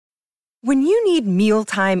When you need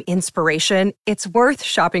mealtime inspiration, it's worth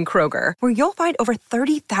shopping Kroger, where you'll find over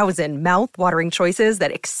 30,000 mouth-watering choices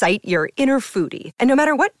that excite your inner foodie. And no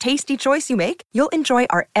matter what tasty choice you make, you'll enjoy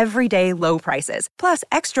our everyday low prices, plus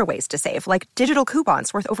extra ways to save, like digital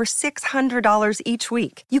coupons worth over $600 each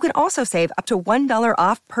week. You can also save up to $1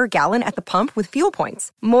 off per gallon at the pump with fuel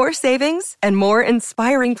points. More savings and more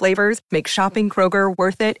inspiring flavors make shopping Kroger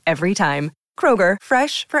worth it every time. Kroger,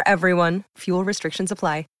 fresh for everyone. Fuel restrictions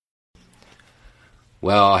apply.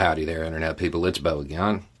 Well, howdy there, Internet people. It's Bo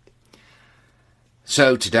again.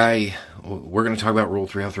 So today, we're going to talk about Rule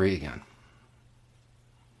 303 again.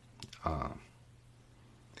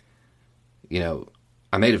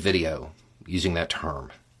 I made a video using that term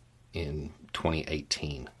in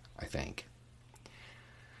 2018, I think.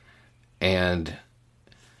 And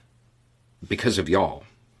because of y'all,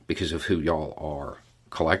 because of who y'all are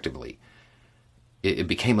collectively, it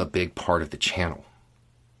became a big part of the channel.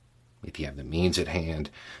 If you have the means at hand,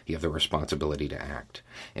 you have the responsibility to act.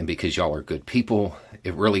 And because y'all are good people,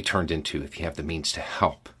 it really turned into, if you have the means to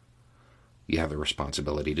help, you have the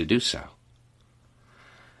responsibility to do so.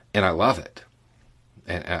 And I love it.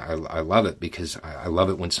 And I love it because I love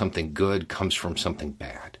it when something good comes from something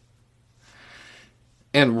bad.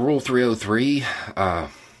 And Rule 303,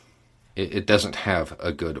 it doesn't have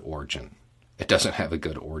a good origin. It doesn't have a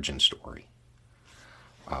good origin story.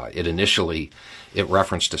 It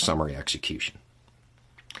referenced a summary execution.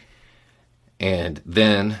 And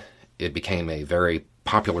then it became a very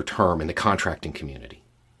popular term in the contracting community.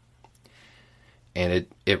 And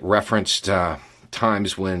it referenced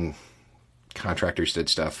times when contractors did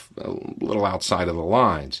stuff a little outside of the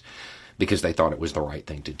lines because they thought it was the right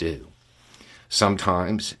thing to do.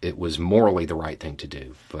 Sometimes it was morally the right thing to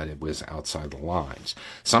do, but it was outside the lines.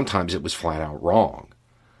 Sometimes it was flat out wrong,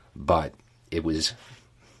 but it was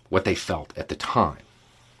what they felt at the time.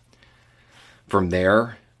 From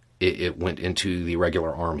there, it went into the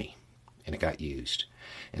regular army, and it got used.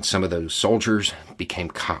 And some of those soldiers became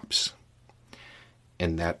cops.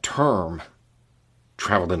 And that term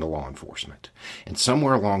traveled into law enforcement. And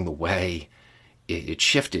somewhere along the way, it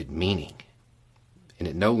shifted meaning. And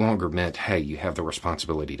it no longer meant, hey, you have the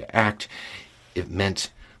responsibility to act. It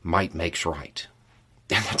meant might makes right.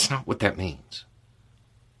 And that's not what that means.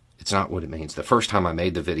 It's not what it means. The first time I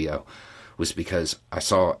made the video was because I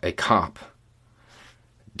saw a cop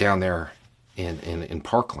down there in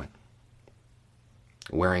Parkland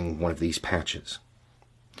wearing one of these patches.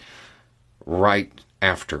 Right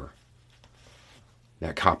after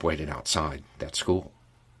that cop waited outside that school.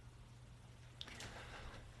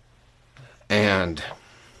 And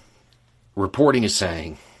reporting is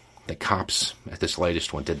saying that cops at this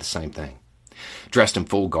latest one did the same thing. Dressed in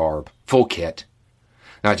full garb, full kit.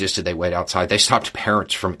 Not just did they wait outside, they stopped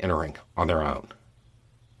parents from entering on their own.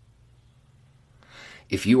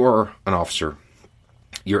 If you are an officer,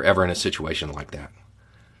 you're ever in a situation like that,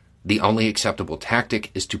 the only acceptable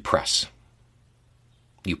tactic is to press.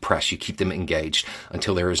 You press, you keep them engaged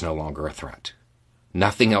until there is no longer a threat.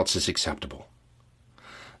 Nothing else is acceptable.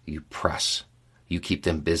 You press, you keep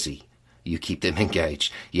them busy, you keep them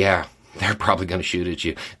engaged. Yeah, they're probably going to shoot at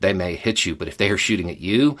you. They may hit you, but if they are shooting at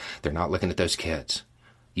you, they're not looking at those kids.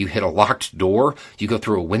 You hit a locked door, you go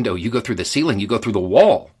through a window, you go through the ceiling, you go through the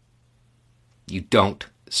wall. You don't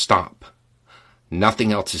stop.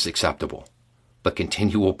 Nothing else is acceptable but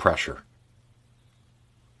continual pressure.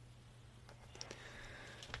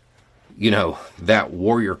 You know, that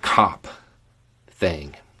warrior cop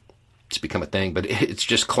thing, it's become a thing, but it's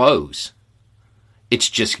just clothes. It's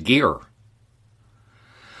just gear.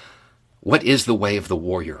 What is the way of the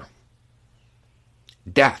warrior?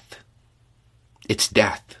 Death. It's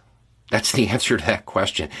death. That's the answer to that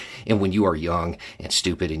question. And when you are young and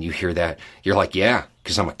stupid and you hear that, you're like, yeah,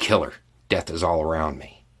 because I'm a killer. Death is all around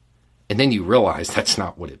me. And then you realize that's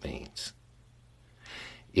not what it means.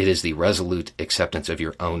 It is the resolute acceptance of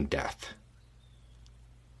your own death.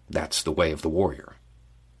 That's the way of the warrior.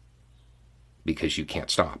 Because you can't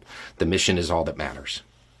stop. The mission is all that matters.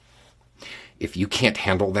 If you can't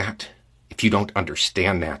handle that, if you don't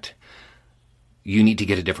understand that, you need to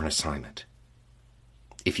get a different assignment.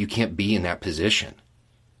 If you can't be in that position,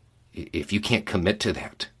 if you can't commit to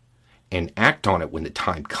that and act on it when the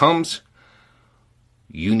time comes,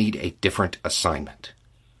 you need a different assignment.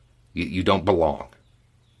 You don't belong.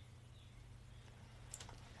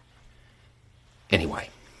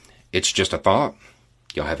 Anyway, it's just a thought.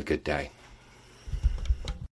 Y'all have a good day.